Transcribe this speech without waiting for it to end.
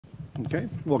Okay,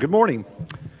 well, good morning.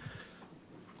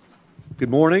 Good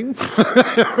morning.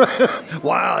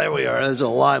 Wow, there we are. There's a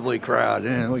lively crowd.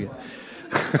 Yeah,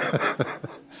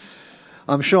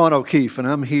 I'm Sean O'Keefe, and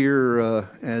I'm here, and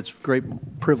it's a great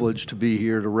privilege to be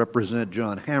here to represent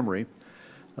John Hamre,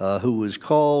 who was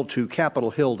called to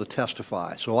Capitol Hill to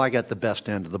testify. So I got the best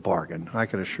end of the bargain. I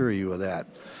can assure you of that.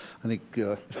 I think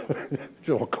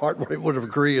Joel Cartwright would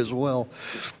agree as well.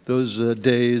 Those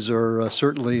days are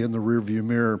certainly in the rearview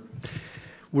mirror.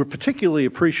 We're particularly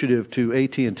appreciative to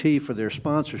AT&T for their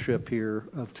sponsorship here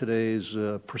of today's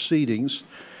proceedings.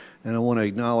 And I want to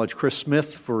acknowledge Chris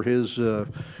Smith for his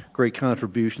great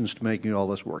contributions to making all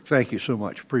this work. Thank you so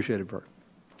much. Appreciate it very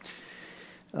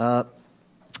much.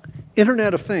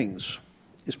 Internet of Things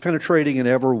is penetrating an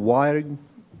ever widening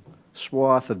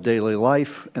swath of daily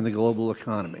life and the global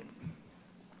economy.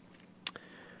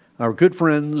 Our good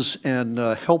friends and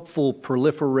helpful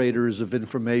proliferators of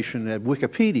information at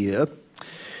Wikipedia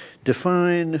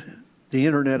define the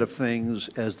Internet of Things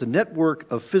as the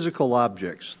network of physical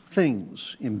objects,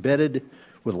 things embedded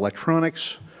with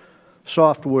electronics,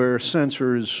 software,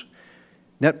 sensors,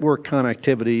 network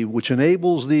connectivity, which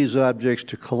enables these objects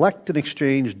to collect and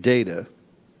exchange data.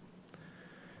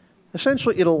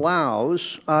 Essentially, it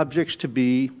allows objects to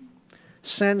be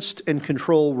sensed and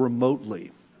controlled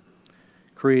remotely,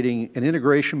 creating an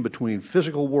integration between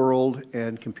physical world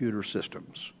and computer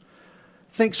systems.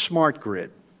 Think smart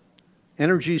grid,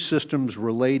 energy systems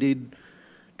related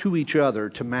to each other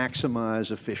to maximize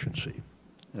efficiency,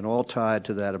 and all tied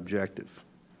to that objective.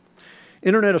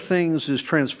 Internet of Things is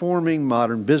transforming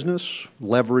modern business,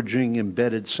 leveraging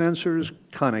embedded sensors,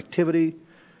 connectivity,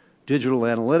 digital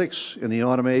analytics, and the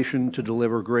automation to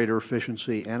deliver greater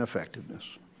efficiency and effectiveness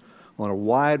on a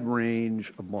wide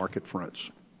range of market fronts.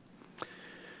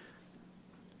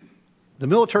 The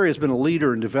military has been a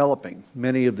leader in developing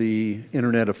many of the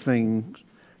Internet of Things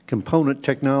component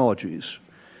technologies,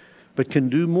 but can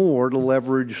do more to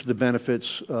leverage the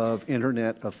benefits of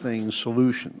Internet of Things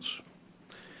solutions.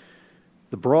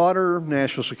 The broader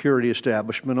national security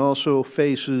establishment also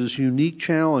faces unique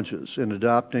challenges in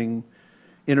adopting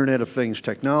Internet of Things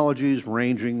technologies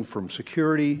ranging from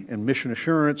security and mission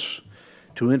assurance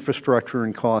to infrastructure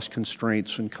and cost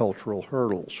constraints and cultural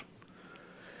hurdles.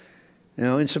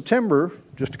 Now, in September,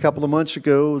 just a couple of months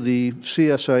ago, the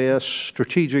CSIS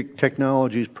Strategic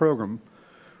Technologies Program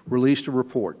released a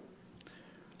report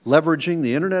leveraging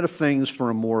the Internet of Things for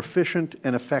a more efficient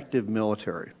and effective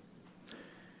military,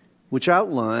 which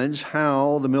outlines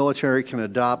how the military can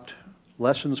adopt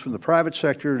lessons from the private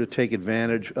sector to take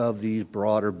advantage of these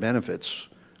broader benefits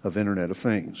of Internet of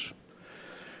Things.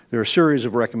 There are a series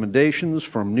of recommendations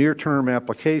from near-term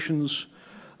applications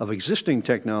of existing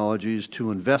technologies to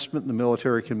investment the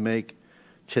military can make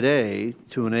today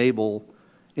to enable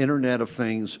Internet of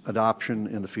Things adoption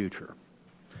in the future.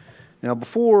 Now,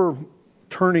 before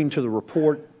turning to the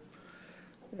report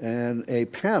and a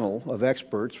panel of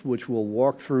experts which will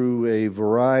walk through a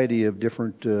variety of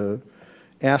different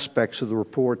aspects of the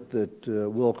report that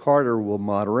Will Carter will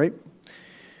moderate,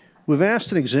 we've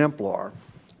asked an exemplar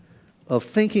of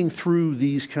thinking through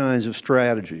these kinds of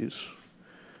strategies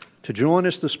to join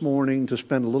us this morning to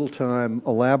spend a little time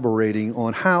elaborating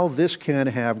on how this can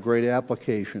have great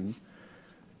application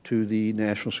to the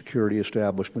national security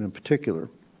establishment in particular.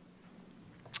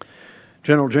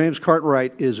 General James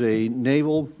Cartwright is a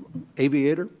naval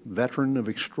aviator, veteran of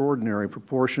extraordinary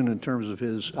proportion in terms of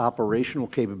his operational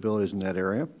capabilities in that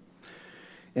area,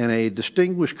 and a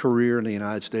distinguished career in the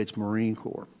United States Marine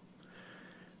Corps.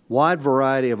 Wide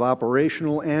variety of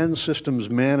operational and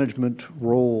systems management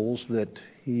roles that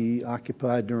he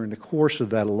occupied during the course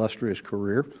of that illustrious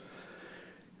career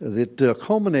that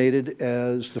culminated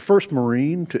as the first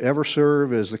Marine to ever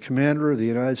serve as the commander of the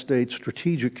United States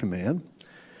Strategic Command.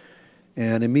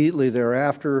 And immediately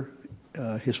thereafter,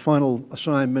 his final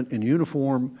assignment in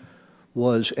uniform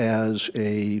was as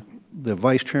the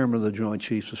Vice Chairman of the Joint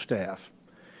Chiefs of Staff.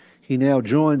 He now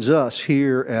joins us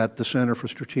here at the Center for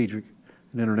Strategic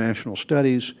and International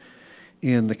Studies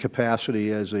in the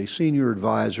capacity as a senior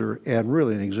advisor and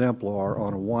really an exemplar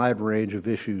on a wide range of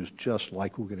issues just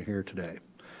like we're going to hear today.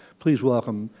 Please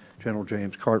welcome General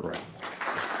James Cartwright.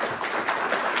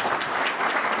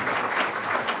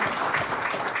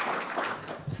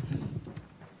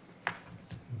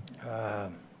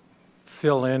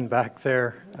 Fill in back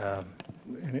there.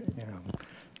 You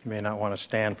may not want to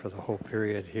stand for the whole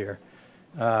period here.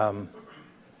 A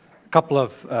couple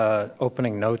of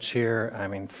opening notes here. I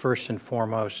mean, first and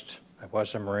foremost, I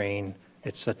was a Marine.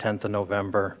 It's the 10th of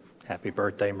November. Happy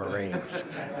birthday, Marines.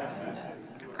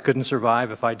 Couldn't survive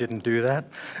if I didn't do that.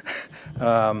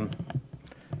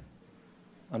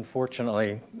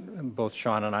 Unfortunately, both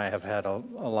Sean and I have had a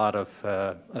lot of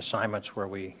assignments where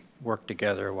we worked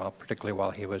together, particularly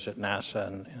while he was at NASA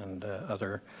and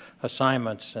other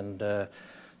assignments. And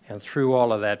through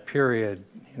all of that period,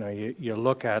 you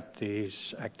look at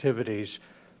these activities.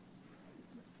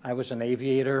 I was an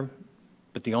aviator,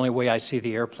 but the only way I see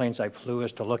the airplanes I flew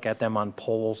is to look at them on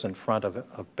poles in front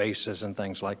of bases and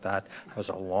things like that. That was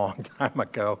a long time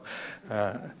ago.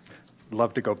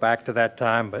 Love to go back to that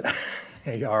time, but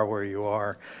you are where you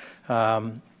are.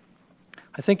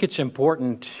 I think it's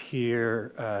important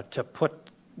here to put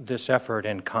this effort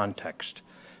in context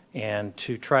and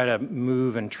to try to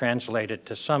move and translate it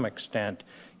to some extent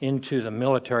into the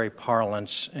military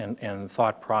parlance and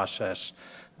thought process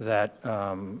that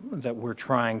we're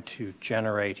trying to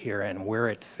generate here and where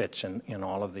it fits in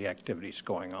all of the activities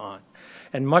going on.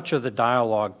 And much of the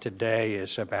dialogue today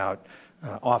is about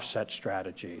offset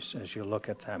strategies as you look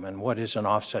at them, and what is an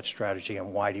offset strategy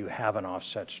and why do you have an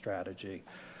offset strategy.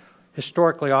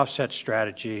 Historically, offset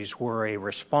strategies were a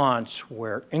response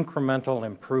where incremental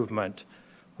improvement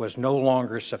was no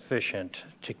longer sufficient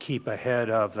to keep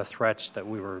ahead of the threats that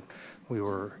we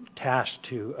were tasked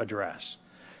to address.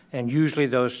 And usually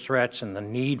those threats and the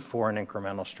need for an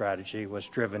incremental strategy was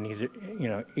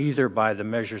driven either by the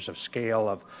measures of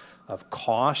scale of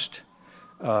cost,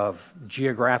 of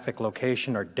geographic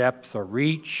location or depth or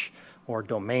reach, or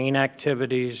domain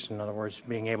activities. In other words,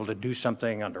 being able to do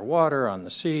something underwater, on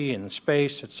the sea, in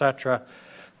space, etc.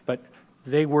 But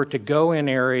they were to go in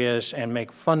areas and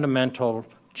make fundamental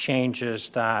changes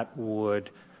that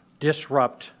would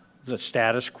disrupt the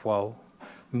status quo,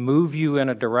 move you in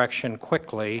a direction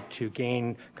quickly to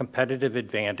gain competitive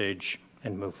advantage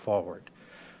and move forward.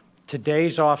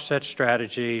 Today's offset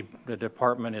strategy, the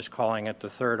department is calling it the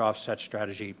third offset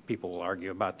strategy. People will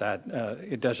argue about that.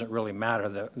 It doesn't really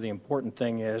matter. The important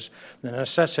thing is the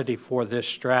necessity for this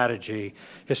strategy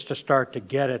is to start to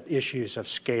get at issues of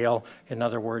scale. In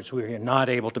other words, we are not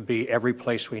able to be every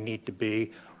place we need to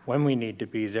be, when we need to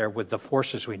be there, with the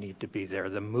forces we need to be there.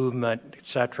 The movement, et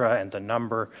cetera, and the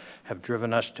number have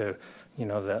driven us to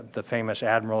the famous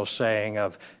admiral saying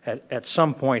of, at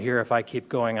some point here, if I keep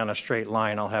going on a straight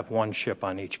line, I'll have one ship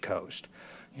on each coast.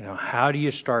 How do you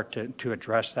start to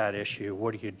address that issue?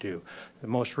 What do you do? The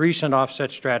most recent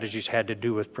offset strategies had to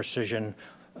do with precision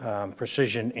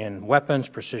in weapons,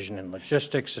 precision in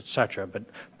logistics, et cetera,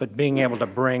 but being able to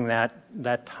bring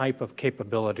that type of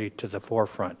capability to the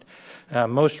forefront.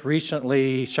 Most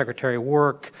recently, Secretary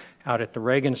Work out at the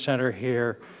Reagan Center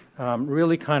here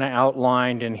really kind of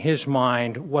outlined in his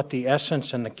mind what the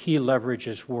essence and the key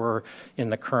leverages were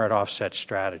in the current offset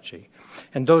strategy.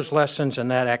 And those lessons and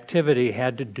that activity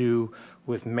had to do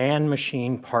with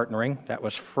man-machine partnering. That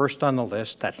was first on the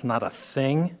list. That's not a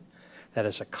thing. That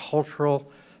is a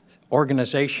cultural,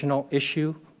 organizational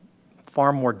issue,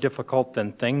 far more difficult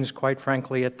than things, quite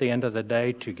frankly, at the end of the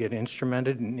day, to get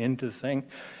instrumented and into the thing.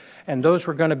 And those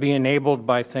were going to be enabled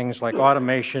by things like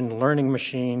automation, learning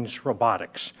machines,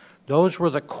 robotics. Those were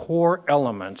the core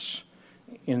elements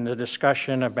in the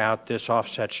discussion about this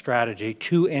offset strategy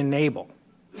to enable.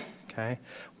 Okay?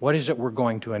 What is it we're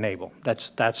going to enable?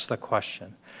 That's the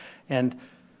question. And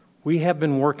we have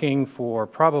been working for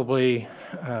probably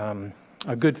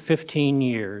a good 15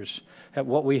 years at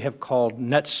what we have called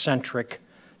net-centric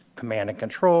command and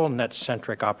control,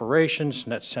 net-centric operations,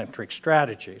 net-centric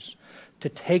strategies, to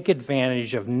take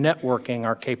advantage of networking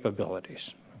our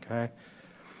capabilities. Okay?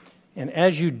 And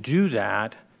as you do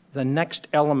that, the next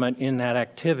element in that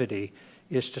activity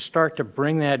is to start to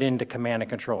bring that into command and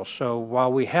control. So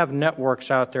while we have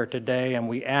networks out there today and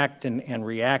we act and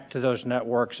react to those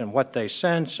networks and what they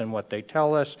sense and what they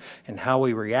tell us and how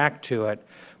we react to it,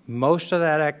 most of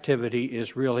that activity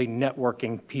is really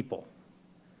networking people.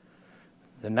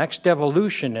 The next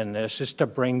evolution in this is to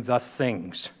bring the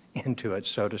things into it,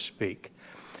 so to speak.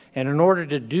 And in order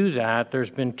to do that, there's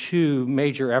been two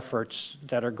major efforts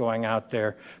that are going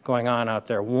on out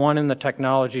there. One in the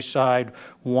technology side,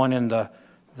 one in the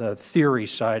theory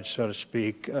side, so to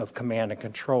speak, of command and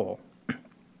control.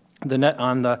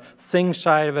 On the thing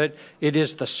side of it, it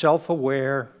is the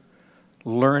self-aware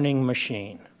learning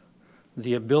machine.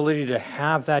 The ability to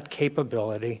have that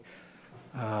capability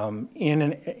in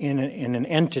an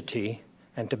entity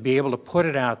and to be able to put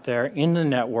it out there in the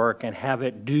network and have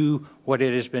it do what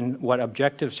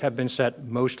objectives have been set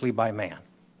mostly by man.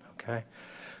 Okay?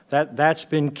 That's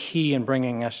been key in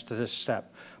bringing us to this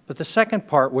step. But the second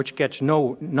part, which gets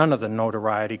none of the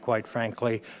notoriety, quite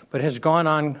frankly, but has gone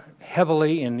on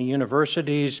heavily in the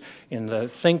universities, in the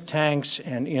think tanks,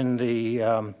 and in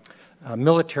the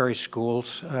military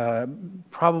schools,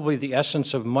 probably the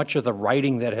essence of much of the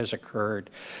writing that has occurred,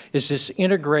 is this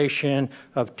integration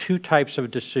of two types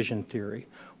of decision theory.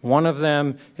 One of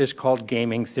them is called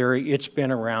gaming theory. It's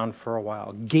been around for a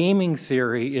while. Gaming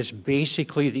theory is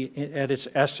basically, at its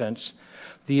essence,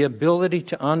 the ability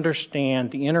to understand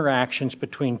the interactions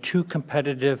between two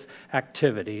competitive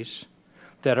activities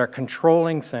that are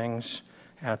controlling things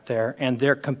out there, and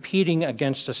they're competing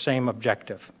against the same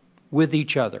objective with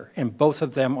each other, and both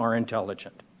of them are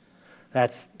intelligent.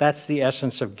 That's the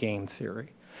essence of game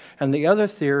theory. And the other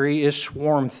theory is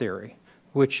swarm theory,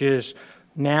 which is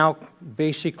now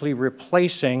basically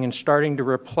replacing and starting to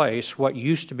replace what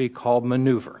used to be called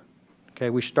maneuver. Okay,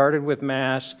 we started with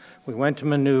mass, we went to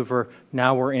maneuver,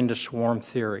 now we're into swarm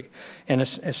theory. And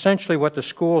essentially what the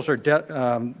schools are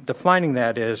defining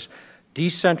that is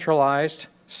decentralized,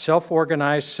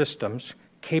 self-organized systems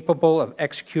capable of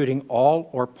executing all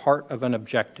or part of an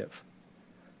objective.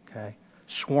 Okay,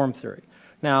 swarm theory.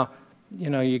 Now, you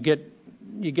know, you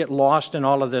get lost in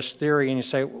all of this theory and you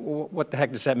say, well, what the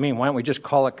heck does that mean? Why don't we just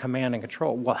call it command and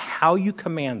control? Well, how you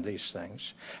command these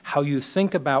things, how you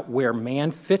think about where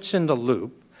man fits in the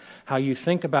loop, how you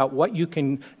think about what you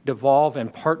can devolve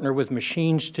and partner with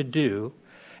machines to do,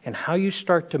 and how you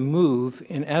start to move,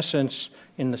 in essence,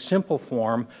 in the simple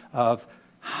form of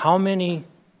how many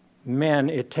men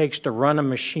it takes to run a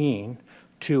machine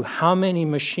to how many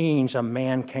machines a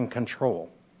man can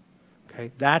control.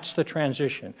 Okay, that's the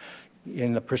transition.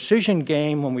 In the precision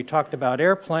game, when we talked about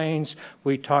airplanes,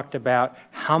 we talked about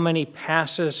how many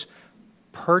passes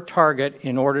per target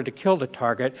in order to kill the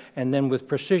target, and then with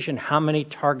precision, how many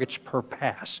targets per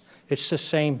pass. It's the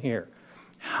same here.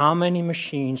 How many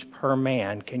machines per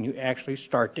man can you actually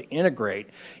start to integrate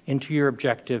into your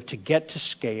objective to get to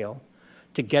scale,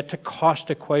 to get to cost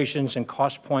equations and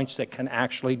cost points that can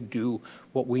actually do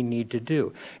what we need to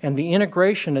do. And the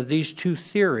integration of these two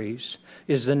theories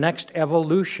is the next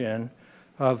evolution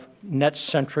of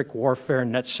net-centric warfare,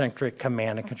 net-centric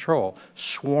command and control.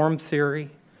 Swarm theory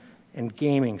and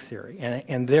gaming theory,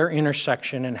 and their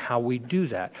intersection and how we do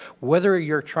that. Whether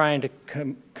you're trying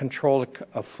to control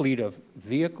a fleet of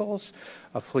vehicles,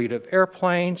 a fleet of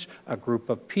airplanes, a group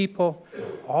of people,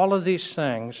 all of these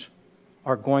things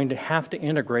are going to have to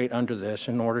integrate under this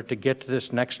in order to get to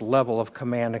this next level of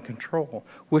command and control,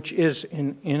 which is,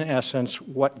 in essence,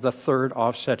 what the third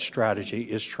offset strategy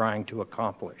is trying to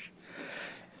accomplish.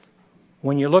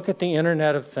 When you look at the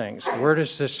Internet of Things, where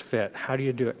does this fit? How do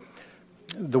you do it?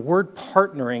 The word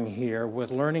partnering here with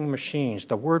learning machines,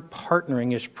 the word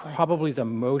partnering is probably the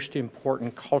most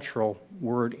important cultural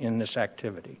word in this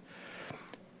activity.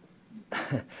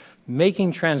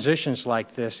 Making transitions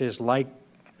like this is like,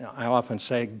 I often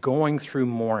say, going through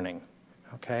mourning,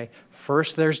 okay?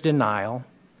 First, there's denial,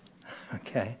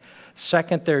 okay?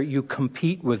 Second, you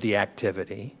compete with the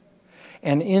activity.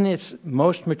 And in its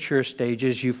most mature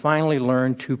stages, you finally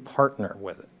learn to partner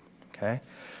with it, okay?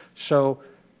 So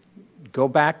go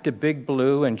back to Big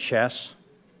Blue and chess,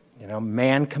 you know,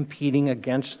 man competing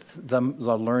against the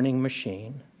learning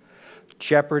machine.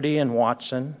 Jeopardy and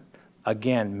Watson,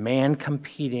 again, man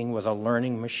competing with a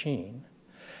learning machine.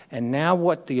 And now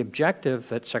what the objective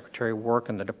that Secretary Work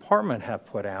and the department have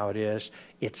put out is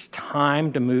it's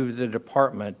time to move the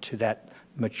department to that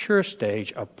mature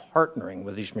stage of partnering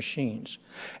with these machines.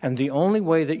 And the only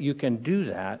way that you can do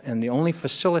that, and the only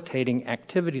facilitating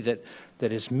activity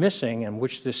that is missing, and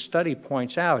which this study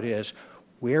points out, is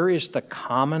where is the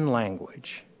common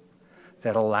language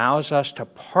that allows us to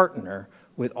partner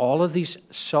with all of these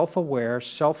self-aware,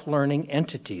 self-learning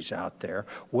entities out there,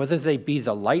 whether they be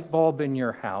the light bulb in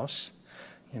your house,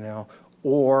 you know,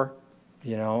 or,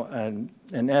 you know,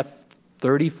 an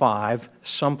F-35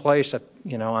 someplace,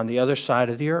 you know, on the other side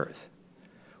of the earth.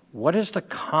 What is the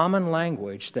common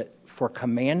language that, for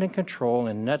command and control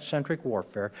in net-centric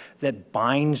warfare, that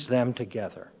binds them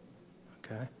together?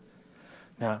 Okay.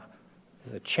 Now,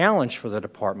 the challenge for the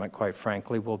department, quite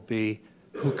frankly, will be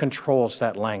who controls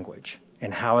that language.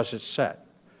 And how is it set?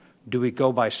 Do we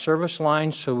go by service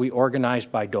lines so we organize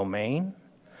by domain?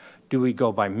 Do we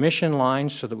go by mission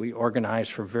lines so that we organize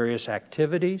for various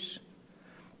activities?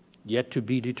 Yet to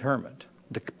be determined.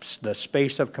 The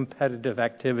space of competitive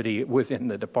activity within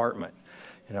the department.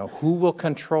 You know, who will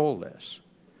control this?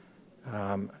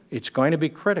 It's going to be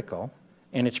critical,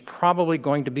 and it's probably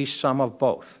going to be some of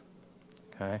both.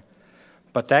 Okay?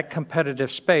 But that competitive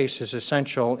space is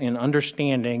essential in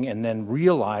understanding and then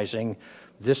realizing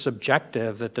this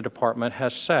objective that the department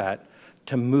has set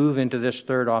to move into this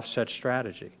third offset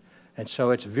strategy. And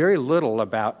so it's very little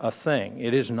about a thing.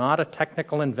 It is not a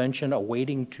technical invention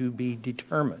awaiting to be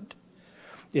determined.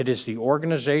 It is the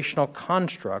organizational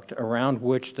construct around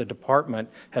which the department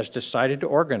has decided to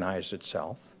organize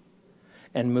itself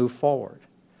and move forward.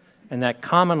 And that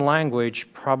common language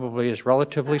probably is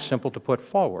relatively simple to put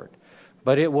forward,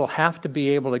 but it will have to be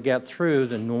able to get through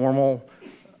the normal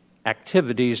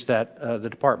activities that the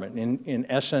department, in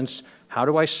essence, how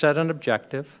do I set an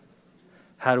objective?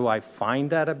 How do I find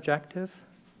that objective?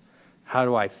 How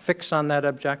do I fix on that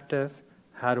objective?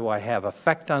 How do I have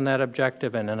effect on that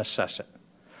objective and then assess it?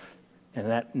 And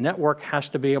that network has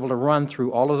to be able to run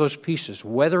through all of those pieces,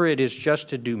 whether it is just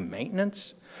to do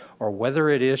maintenance or whether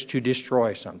it is to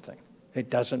destroy something. It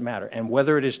doesn't matter. And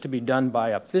whether it is to be done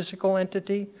by a physical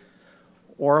entity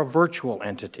or a virtual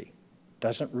entity,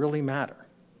 doesn't really matter.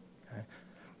 Okay?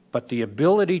 But the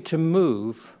ability to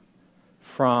move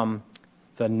from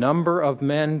the number of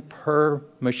men per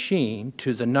machine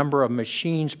to the number of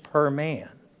machines per man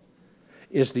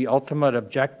is the ultimate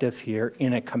objective here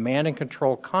in a command and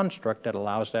control construct that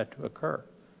allows that to occur.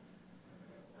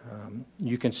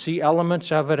 You can see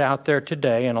elements of it out there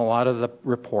today in a lot of the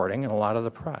reporting and a lot of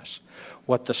the press.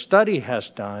 What the study has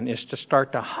done is to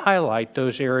start to highlight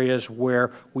those areas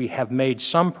where we have made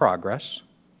some progress,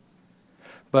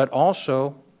 but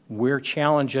also where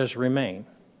challenges remain.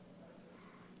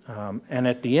 And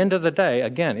at the end of the day,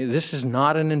 again, this is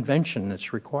not an invention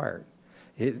that's required.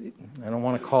 I don't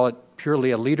want to call it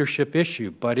purely a leadership issue,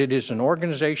 but it is an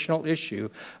organizational issue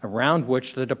around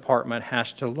which the department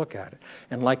has to look at it.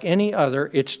 And like any other,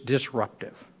 it's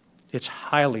disruptive. It's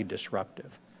highly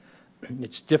disruptive.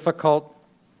 It's difficult.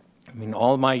 I mean,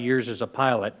 all my years as a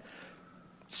pilot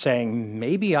saying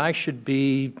maybe I should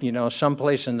be,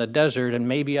 someplace in the desert and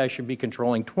maybe I should be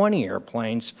controlling 20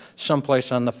 airplanes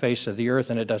someplace on the face of the earth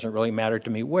and it doesn't really matter to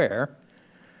me where,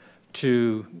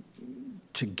 to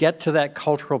get to that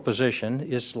cultural position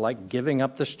is like giving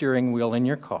up the steering wheel in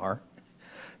your car.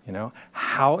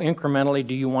 How incrementally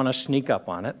do you want to sneak up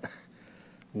on it?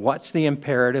 What's the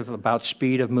imperative about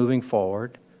speed of moving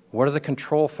forward? What are the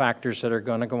control factors that are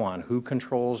going to go on? Who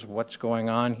controls what's going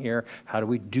on here? How do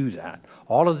we do that?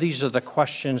 All of these are the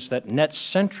questions that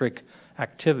net-centric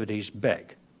activities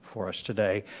beg for us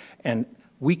today, and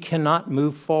we cannot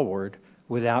move forward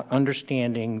without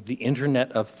understanding the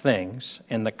Internet of Things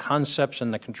and the concepts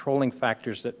and the controlling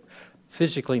factors that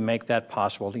physically make that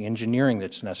possible, the engineering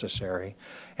that's necessary,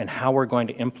 and how we're going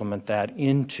to implement that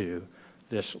into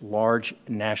this large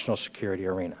national security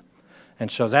arena. And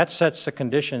so that sets the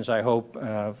conditions, I hope,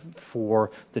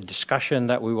 for the discussion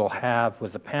that we will have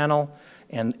with the panel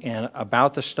and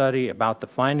about the study, about the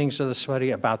findings of the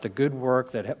study, about the good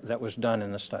work that was done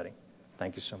in the study.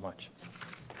 Thank you so much.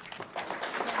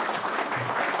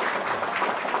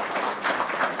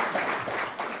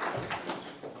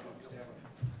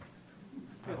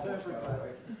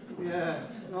 Yeah,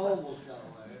 almost got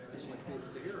away. It's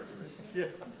like the hearing, right? Yeah.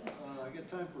 I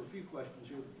got time for a few questions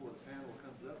here before the panel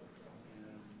comes up.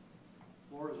 And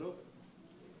floor is open.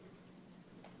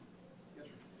 Yes,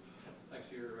 sir. Thanks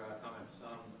for your comments.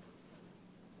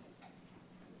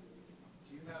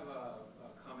 Do you have a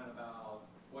comment about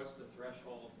what's the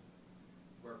threshold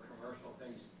where commercial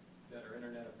things that are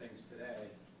Internet of Things today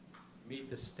meet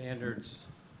the standards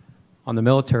on the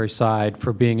military side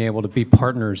for being able to be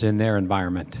partners in their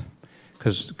environment?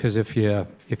 Because if you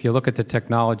look at the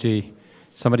technology,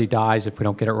 somebody dies if we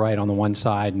don't get it right on the one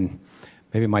side, and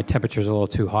maybe my temperature's a little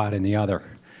too hot in the other.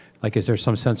 Like, is there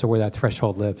some sense of where that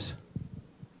threshold lives?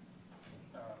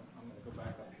 I'm going to go back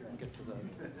up here and get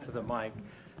to the mic.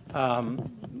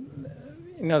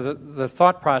 The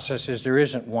thought process is there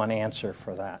isn't one answer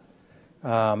for that.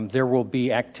 There will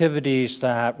be activities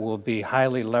that will be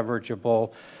highly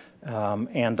leverageable,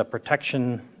 and the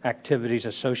protection activities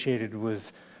associated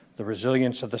with the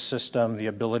resilience of the system, the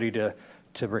ability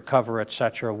to recover, et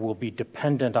cetera, will be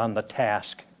dependent on the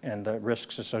task and the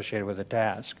risks associated with the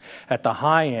task. At the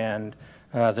high end,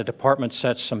 the department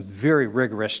sets some very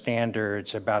rigorous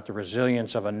standards about the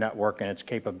resilience of a network and its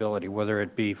capability, whether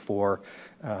it be for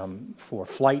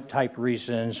flight type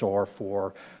reasons or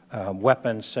for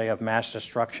weapons, say, of mass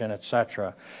destruction, et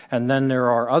cetera. And then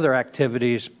there are other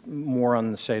activities more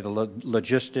on, say, the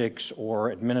logistics or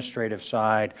administrative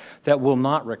side that will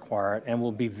not require it and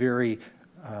will be very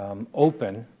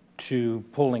open to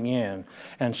pulling in.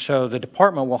 And so the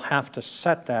department will have to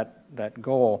set that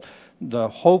goal. The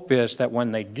hope is that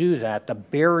when they do that, the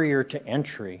barrier to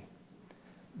entry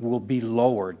will be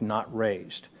lowered, not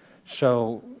raised.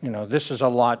 So, this is a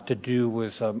lot to do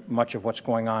with much of what's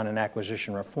going on in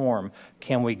acquisition reform.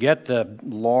 Can we get the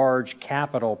large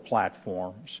capital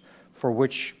platforms for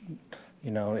which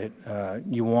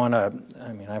you want to,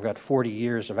 I mean, I've got 40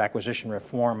 years of acquisition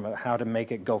reform, of how to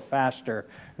make it go faster,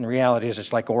 and the reality is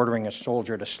it's like ordering a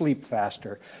soldier to sleep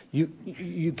faster.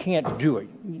 You can't do it.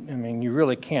 I mean, you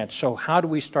really can't. So how do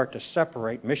we start to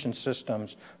separate mission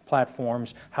systems,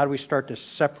 platforms? How do we start to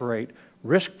separate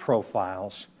risk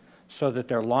profiles so that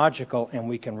they're logical and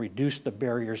we can reduce the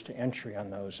barriers to entry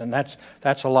on those? And that's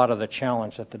a lot of the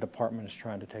challenge that the department is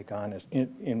trying to take on, is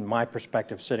in my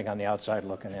perspective, sitting on the outside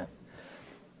looking in.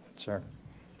 Sir.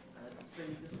 So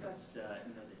you discussed the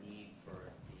need for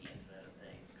the Internet of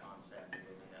Things concept and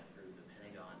moving that through the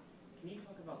Pentagon. Can you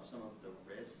talk about some of the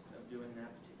risks of doing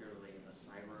that, particularly in the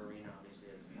cyber arena?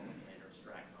 Obviously, as a former commander of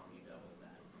STRATCOM, you dealt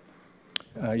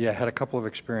with that. Yeah, I had a couple of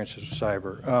experiences with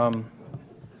cyber.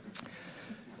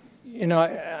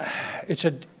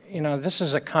 This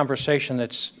is a conversation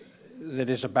that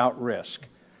is about risk.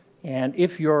 And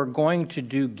if you're going to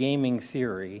do gaming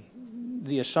theory,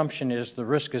 the assumption is the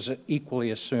risk is equally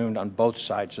assumed on both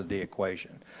sides of the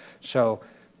equation. So,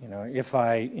 if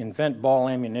I invent ball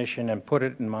ammunition and put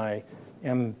it in my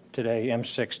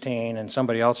M16 and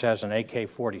somebody else has an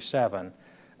AK-47,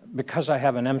 because I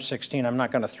have an M16, I'm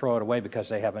not going to throw it away because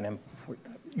they have an M.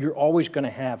 You're always going to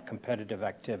have competitive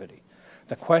activity.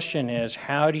 The question is,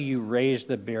 how do you raise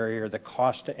the barrier, the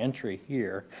cost to entry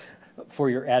here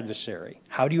for your adversary?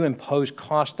 How do you impose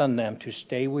cost on them to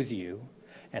stay with you?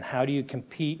 And how do you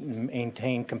compete and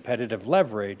maintain competitive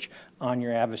leverage on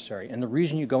your adversary? And the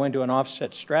reason you go into an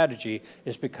offset strategy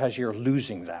is because you're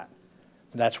losing that.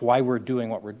 That's why we're doing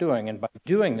what we're doing. And by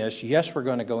doing this, yes, we're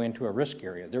going to go into a risk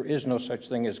area. There is no such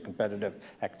thing as competitive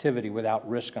activity without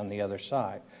risk on the other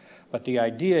side. But the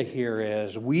idea here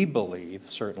is, we believe,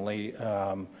 certainly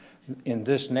in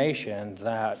this nation,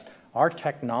 that our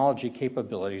technology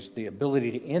capabilities, the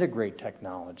ability to integrate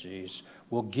technologies,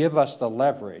 will give us the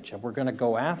leverage, and we're going to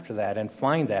go after that and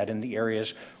find that in the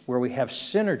areas where we have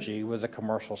synergy with the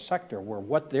commercial sector, where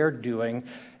what they're doing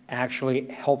actually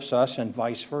helps us and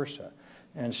vice versa.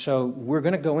 And so we're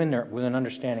going to go in there with an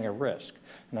understanding of risk.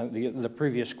 Now, the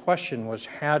previous question was,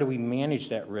 how do we manage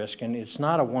that risk? And it's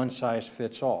not a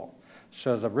one-size-fits-all.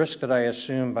 So the risk that I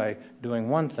assume by doing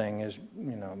one thing is,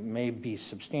 may be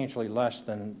substantially less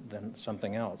than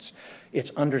something else.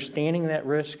 It's understanding that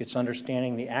risk, it's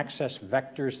understanding the access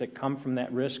vectors that come from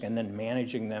that risk, and then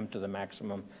managing them to the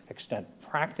maximum extent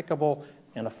practicable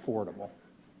and affordable.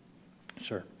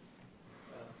 Sir.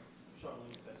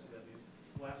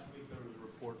 Last week there was a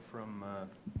report from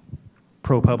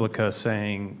ProPublica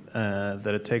saying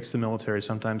that it takes the military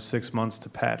sometimes 6 months to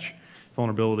patch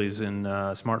vulnerabilities in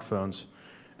smartphones,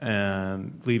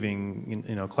 and leaving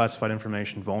classified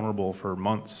information vulnerable for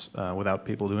months without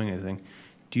people doing anything.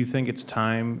 Do you think it's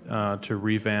time to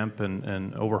revamp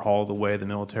and overhaul the way the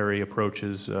military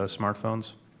approaches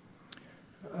smartphones?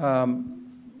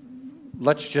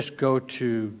 Let's just go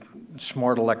to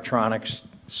smart electronics,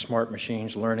 smart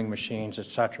machines, learning machines,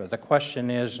 etc. The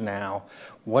question is now,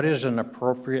 what is an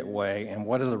appropriate way, and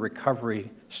what are the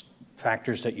recovery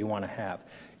factors that you want to have?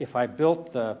 If I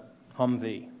built the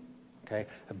Humvee, okay,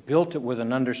 I built it with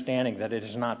an understanding that it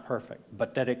is not perfect,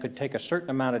 but that it could take a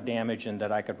certain amount of damage and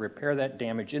that I could repair that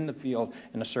damage in the field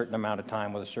in a certain amount of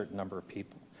time with a certain number of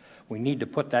people. We need to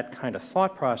put that kind of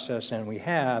thought process, and we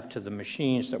have, to the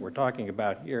machines that we're talking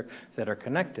about here that are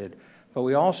connected, but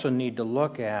we also need to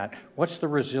look at what's the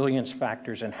resilience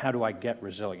factors and how do I get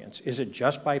resilience? Is it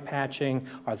just by patching?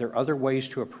 Are there other ways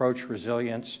to approach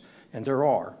resilience? And there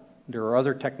are. There are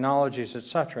other technologies, et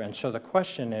cetera. And so the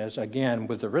question is, again,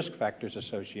 with the risk factors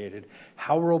associated,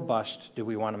 how robust do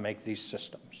we want to make these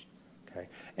systems? Okay?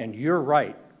 And you're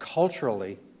right,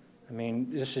 culturally, I mean,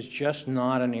 this is just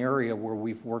not an area where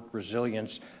we've worked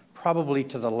resilience probably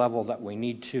to the level that we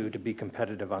need to be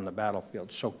competitive on the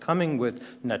battlefield. So coming with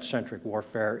net-centric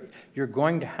warfare, you're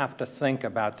going to have to think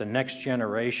about the next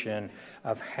generation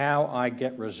of how I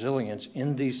get resilience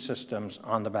in these systems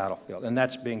on the battlefield, and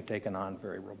that's being taken on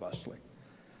very robustly.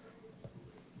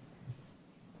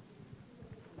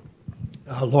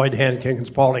 Lloyd Hanking and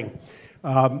Spalding.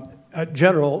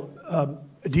 General,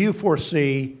 do you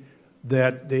foresee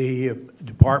that the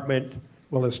department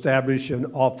will establish an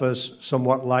office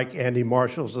somewhat like Andy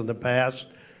Marshall's in the past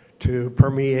to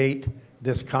permeate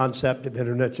this concept of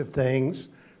Internet of Things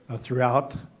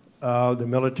throughout the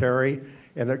military?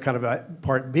 And kind of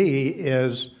part B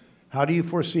is, how do you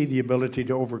foresee the ability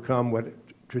to overcome what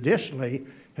traditionally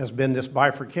has been this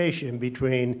bifurcation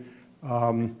between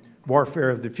warfare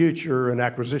of the future and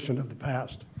acquisition of the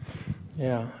past?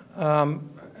 Yeah.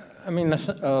 I mean,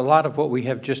 a lot of what we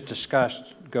have just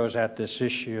discussed goes at this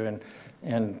issue,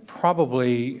 and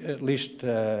probably at least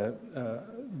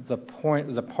the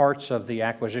parts of the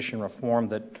acquisition reform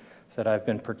that I've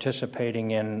been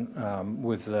participating in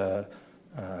with the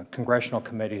congressional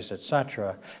committees, et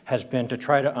cetera, has been to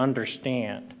try to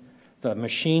understand the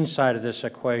machine side of this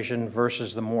equation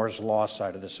versus the Moore's Law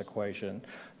side of this equation,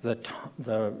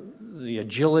 the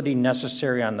agility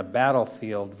necessary on the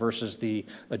battlefield versus the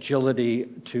agility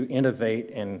to innovate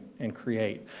and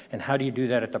create. And how do you do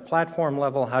that at the platform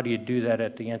level? How do you do that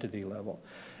at the entity level?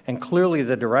 And clearly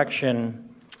the direction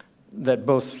that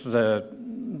both the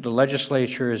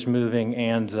legislature is moving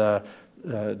and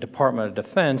the Department of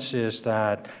Defense is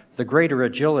that the greater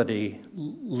agility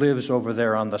lives over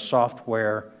there on the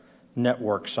software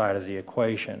network side of the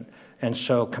equation. And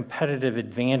so competitive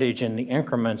advantage in the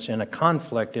increments in a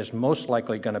conflict is most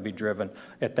likely going to be driven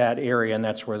at that area, and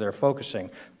that's where they're focusing.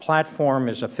 Platform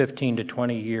is a 15 to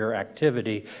 20 year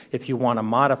activity. If you want to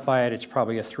modify it, it's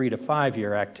probably a 3 to 5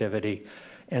 year activity.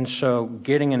 And so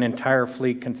getting an entire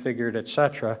fleet configured, et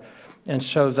cetera. And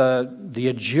so the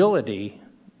agility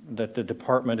that the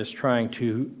department is trying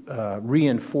to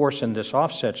reinforce in this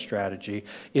offset strategy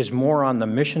is more on the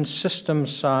mission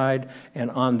systems side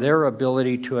and on their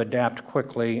ability to adapt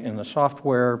quickly in the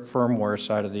software, firmware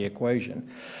side of the equation.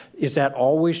 Is that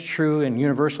always true and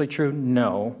universally true?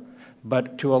 No.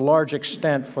 But to a large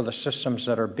extent for the systems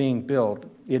that are being built,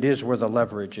 it is where the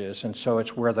leverage is, and so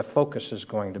it's where the focus is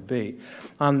going to be.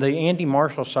 On the Andy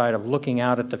Marshall side of looking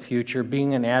out at the future,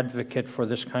 being an advocate for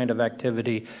this kind of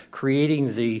activity,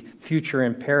 creating the future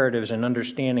imperatives and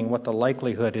understanding what the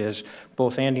likelihood is,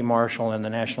 both Andy Marshall and the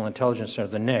National Intelligence Center,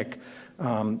 the NIC,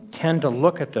 tend to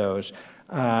look at those.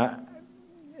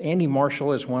 Andy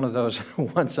Marshall is one of those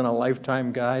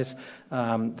once-in-a-lifetime guys.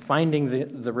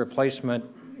 Finding the replacement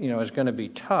is going to be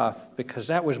tough because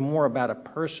that was more about a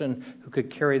person who could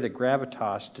carry the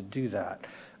gravitas to do that.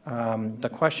 The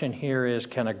question here is,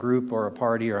 can a group or a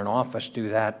party or an office do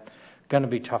that? Going to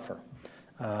be tougher.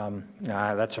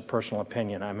 That's a personal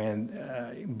opinion. I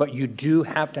mean, but you do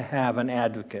have to have an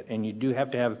advocate, and you do have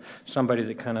to have somebody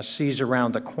that kind of sees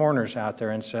around the corners out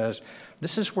there and says,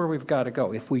 this is where we've got to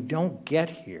go. If we don't get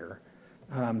here,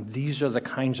 these are the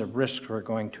kinds of risks we're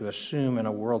going to assume in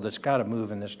a world that's got to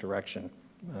move in this direction.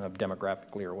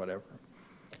 Demographically or whatever.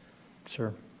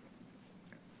 Sir?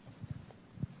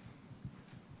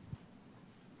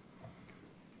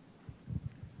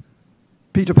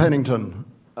 Peter Pennington,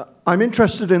 I'm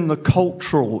interested in the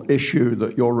cultural issue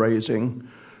that you're raising.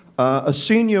 A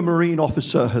senior Marine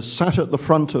officer has sat at the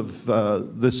front of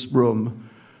this room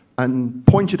and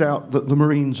pointed out that the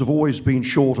Marines have always been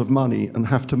short of money and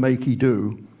have to make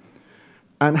do,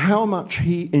 and how much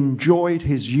he enjoyed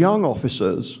his young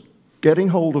officers getting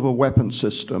hold of a weapon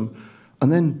system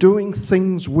and then doing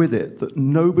things with it that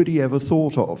nobody ever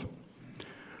thought of.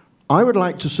 I would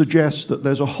like to suggest that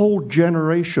there's a whole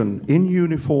generation in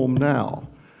uniform now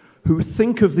who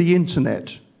think of the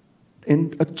internet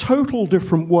in a total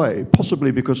different way,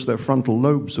 possibly because their frontal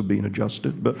lobes have been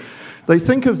adjusted, but they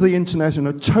think of the internet in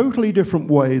a totally different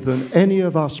way than any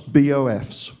of us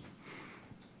BOFs.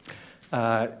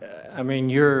 I mean,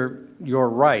 you're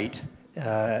right.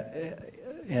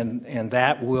 And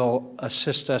that will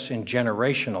assist us in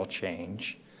generational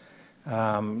change.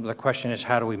 The question is,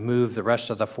 how do we move the rest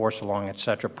of the force along, et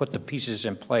cetera, put the pieces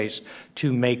in place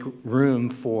to make room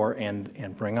for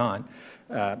and bring on.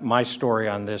 My story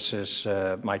on this is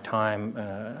my time.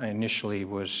 I initially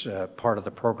was part of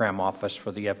the program office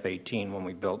for the F-18 when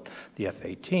we built the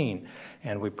F-18,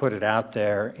 and we put it out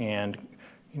there, and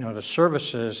the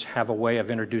services have a way of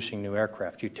introducing new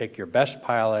aircraft. You take your best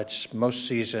pilots, most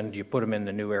seasoned, you put them in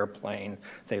the new airplane,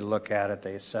 they look at it,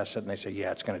 they assess it, and they say,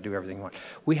 yeah, it's going to do everything you want.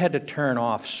 We had to turn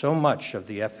off so much of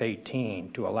the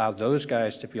F-18 to allow those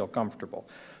guys to feel comfortable.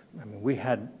 I mean, we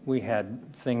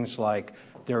had things like,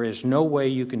 there is no way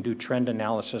you can do trend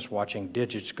analysis watching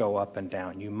digits go up and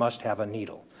down. You must have a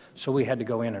needle. So we had to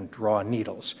go in and draw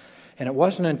needles. And it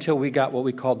wasn't until we got what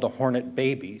we called the Hornet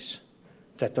babies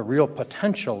that the real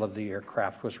potential of the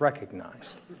aircraft was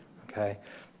recognized, okay?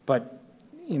 But,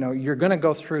 you're going to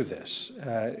go through this,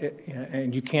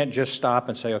 and you can't just stop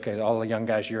and say, okay, all the young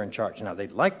guys, you're in charge. Now,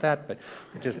 they'd like that, but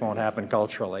it just won't happen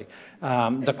culturally.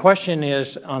 The question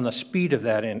is, on the speed of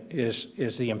that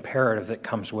is the imperative that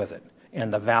comes with it,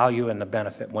 and the value and the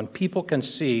benefit. When people can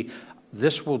see,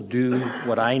 this will do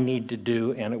what I need to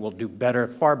do, and it will do better,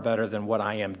 far better than what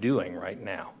I am doing right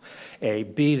now.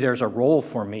 B, there's a role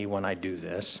for me when I do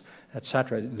this, et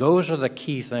cetera. Those are the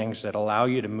key things that allow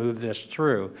you to move this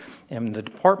through. And the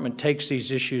department takes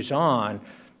these issues on,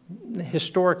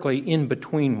 historically, in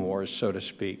between wars, so to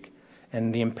speak.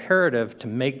 And the imperative to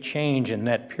make change in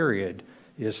that period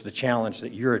is the challenge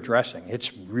that you're addressing.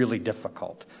 It's really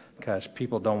difficult. because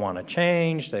people don't want to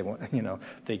change. They want,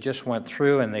 they just went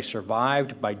through and they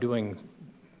survived by doing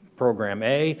program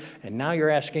A, and now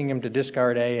you're asking them to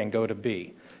discard A and go to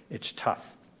B. It's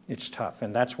tough. It's tough,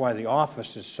 and that's why the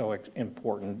office is so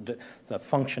important. The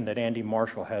function that Andy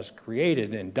Marshall has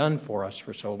created and done for us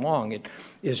for so long,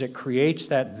 it creates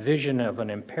that vision of an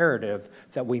imperative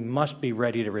that we must be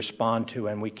ready to respond to,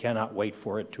 and we cannot wait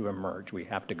for it to emerge. We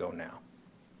have to go now.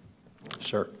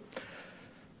 Sir.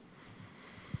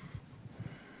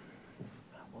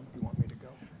 How long do you want me to go?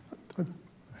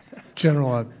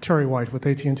 General Terry White with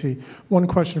AT&T. One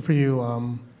question for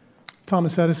you.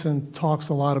 Thomas Edison talks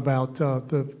a lot about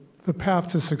the path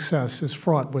to success is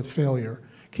fraught with failure.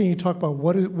 Can you talk about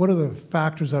what are the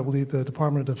factors that will lead the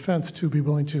Department of Defense to be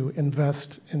willing to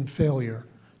invest in failure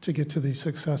to get to these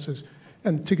successes?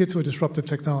 And to get to a disruptive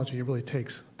technology, it really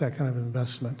takes that kind of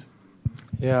investment.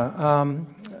 Yeah,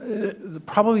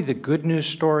 probably the good news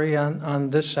story on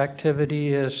this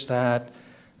activity is that,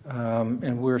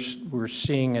 and we're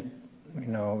seeing it,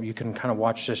 you can kind of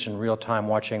watch this in real time,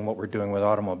 watching what we're doing with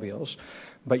automobiles.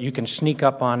 But you can sneak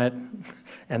up on it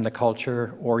and the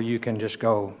culture, or you can just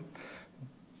go.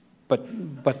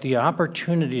 But the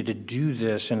opportunity to do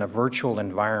this in a virtual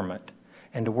environment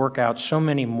and to work out so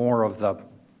many more of the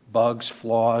bugs,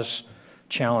 flaws,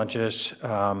 challenges,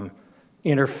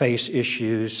 interface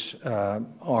issues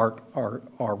are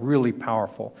really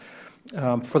powerful.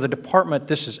 For the department,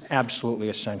 this is absolutely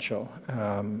essential,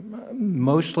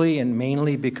 mostly and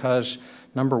mainly because,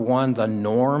 number one, the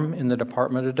norm in the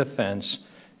Department of Defense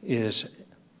is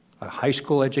a high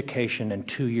school education and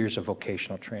 2 years of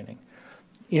vocational training.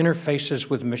 Interfaces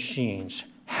with machines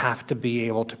have to be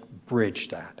able to bridge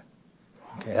that.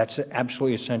 Okay, that's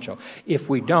absolutely essential. If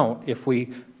we don't, if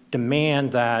we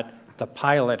demand that the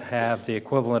pilot have the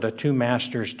equivalent of 2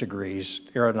 master's degrees,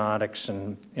 aeronautics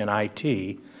and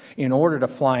IT, in order to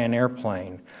fly an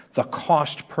airplane, the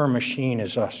cost per machine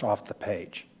is us off the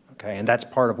page. Okay, and that's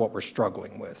part of what we're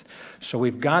struggling with. So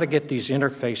we've got to get these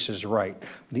interfaces right.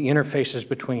 The interfaces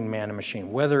between man and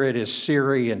machine, whether it is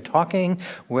Siri and talking,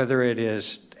 whether it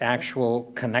is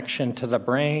actual connection to the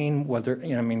brain, whether,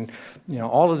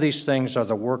 all of these things are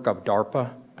the work of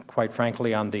DARPA, quite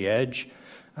frankly, on the edge.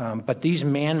 But these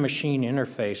man-machine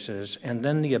interfaces and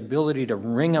then the ability to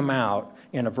wring them out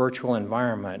in a virtual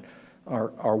environment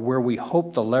are where we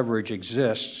hope the leverage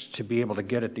exists to be able to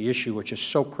get at the issue, which is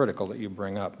so critical that you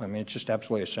bring up. I mean, it's just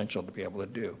absolutely essential to be able to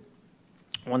do.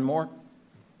 One more?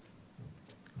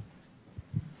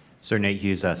 Sir Nate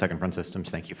Hughes, Second Front Systems,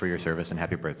 thank you for your service and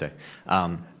happy birthday.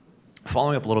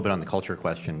 Following up a little bit on the culture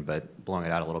question, but blowing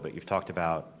it out a little bit, you've talked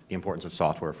about the importance of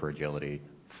software for agility,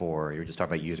 you were just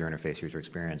talking about user interface, user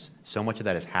experience. So much of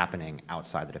that is happening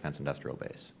outside the defense industrial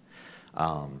base.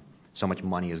 So much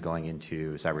money is going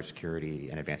into cybersecurity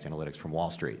and advanced analytics from Wall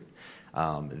Street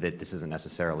that this isn't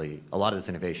necessarily, a lot of this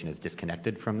innovation is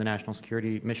disconnected from the national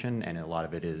security mission, and a lot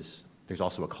of it is, there's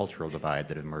also a cultural divide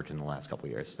that emerged in the last couple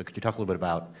of years. So could you talk a little bit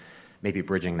about maybe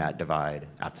bridging that divide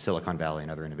out to Silicon Valley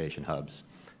and other innovation hubs,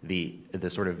 the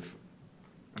sort of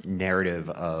narrative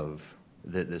of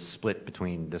the split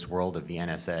between this world of the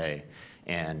NSA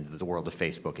and the world of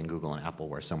Facebook and Google and Apple,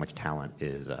 where so much talent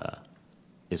is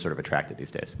sort of attracted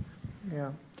these days?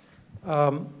 Yeah.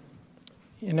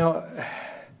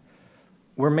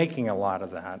 We're making a lot of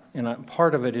that. And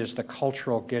part of it is the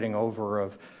cultural getting over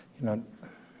of, I don't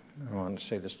want to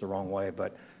say this the wrong way,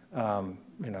 but,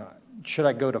 should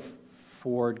I go to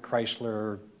Ford,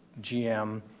 Chrysler,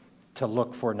 GM to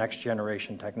look for next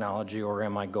generation technology, or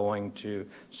am I going to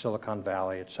Silicon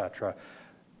Valley, et cetera?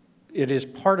 It is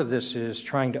part of this is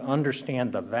trying to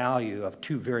understand the value of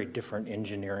 2 very different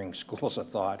engineering schools of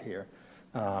thought here.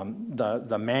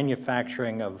 The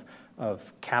manufacturing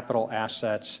of capital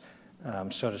assets,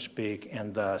 so to speak,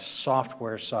 and the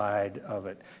software side of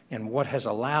it, and what has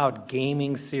allowed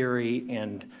gaming theory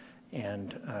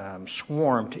and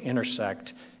swarm to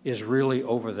intersect is really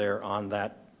over there on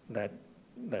that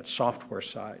software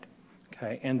side.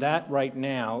 Okay, and that right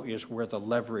now is where the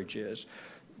leverage is.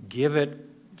 Give it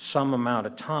some amount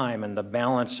of time and the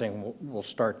balancing will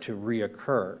start to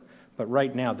reoccur. But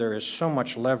right now there is so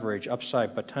much leverage,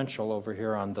 upside potential over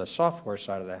here on the software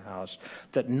side of the house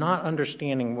that not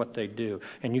understanding what they do,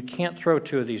 and you can't throw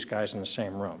 2 of these guys in the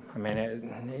same room. I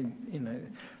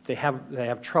mean, they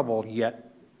have trouble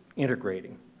yet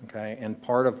integrating. Okay, and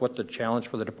part of what the challenge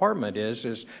for the department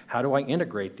is how do I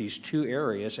integrate these 2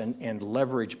 areas and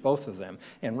leverage both of them?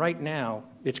 And right now,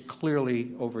 it's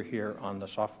clearly over here on the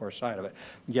software side of it.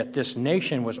 Yet this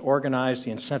nation was organized,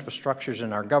 the incentive structures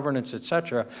in our governance, et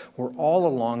cetera, were all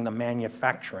along the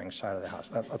manufacturing side of the house,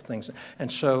 of things.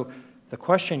 And so the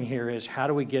question here is how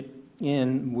do we get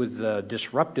in with the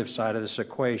disruptive side of this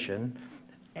equation,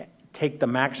 take the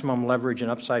maximum leverage and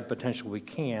upside potential we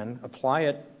can, apply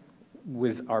it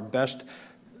with our best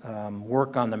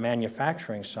work on the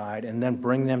manufacturing side, and then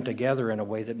bring them together in a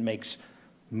way that makes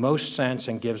most sense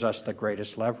and gives us the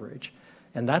greatest leverage.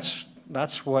 And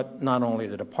that's what not only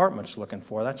the department's looking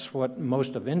for, that's what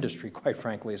most of industry, quite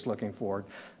frankly, is looking for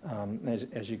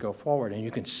as you go forward. And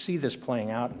you can see this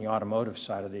playing out in the automotive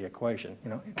side of the equation.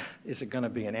 You know, is it going to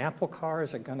be an Apple car?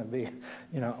 Is it going to be,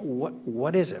 you know,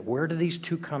 what is it? Where do these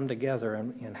two come together,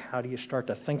 and how do you start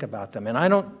to think about them? And I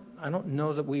don't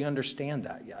know that we understand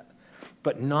that yet.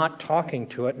 But not talking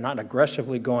to it, not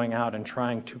aggressively going out and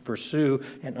trying to pursue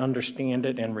and understand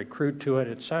it and recruit to it,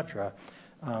 et cetera,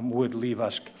 would leave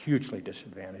us hugely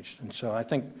disadvantaged. And so I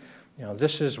think, you know,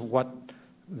 this is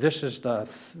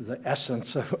the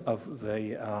essence of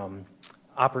the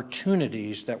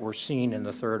opportunities that we're seeing in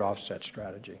the third offset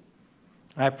strategy.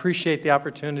 I appreciate the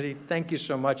opportunity. Thank you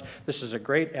so much. This is a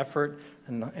great effort,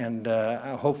 and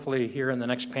hopefully here in the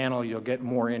next panel you'll get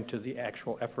more into the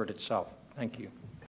actual effort itself. Thank you.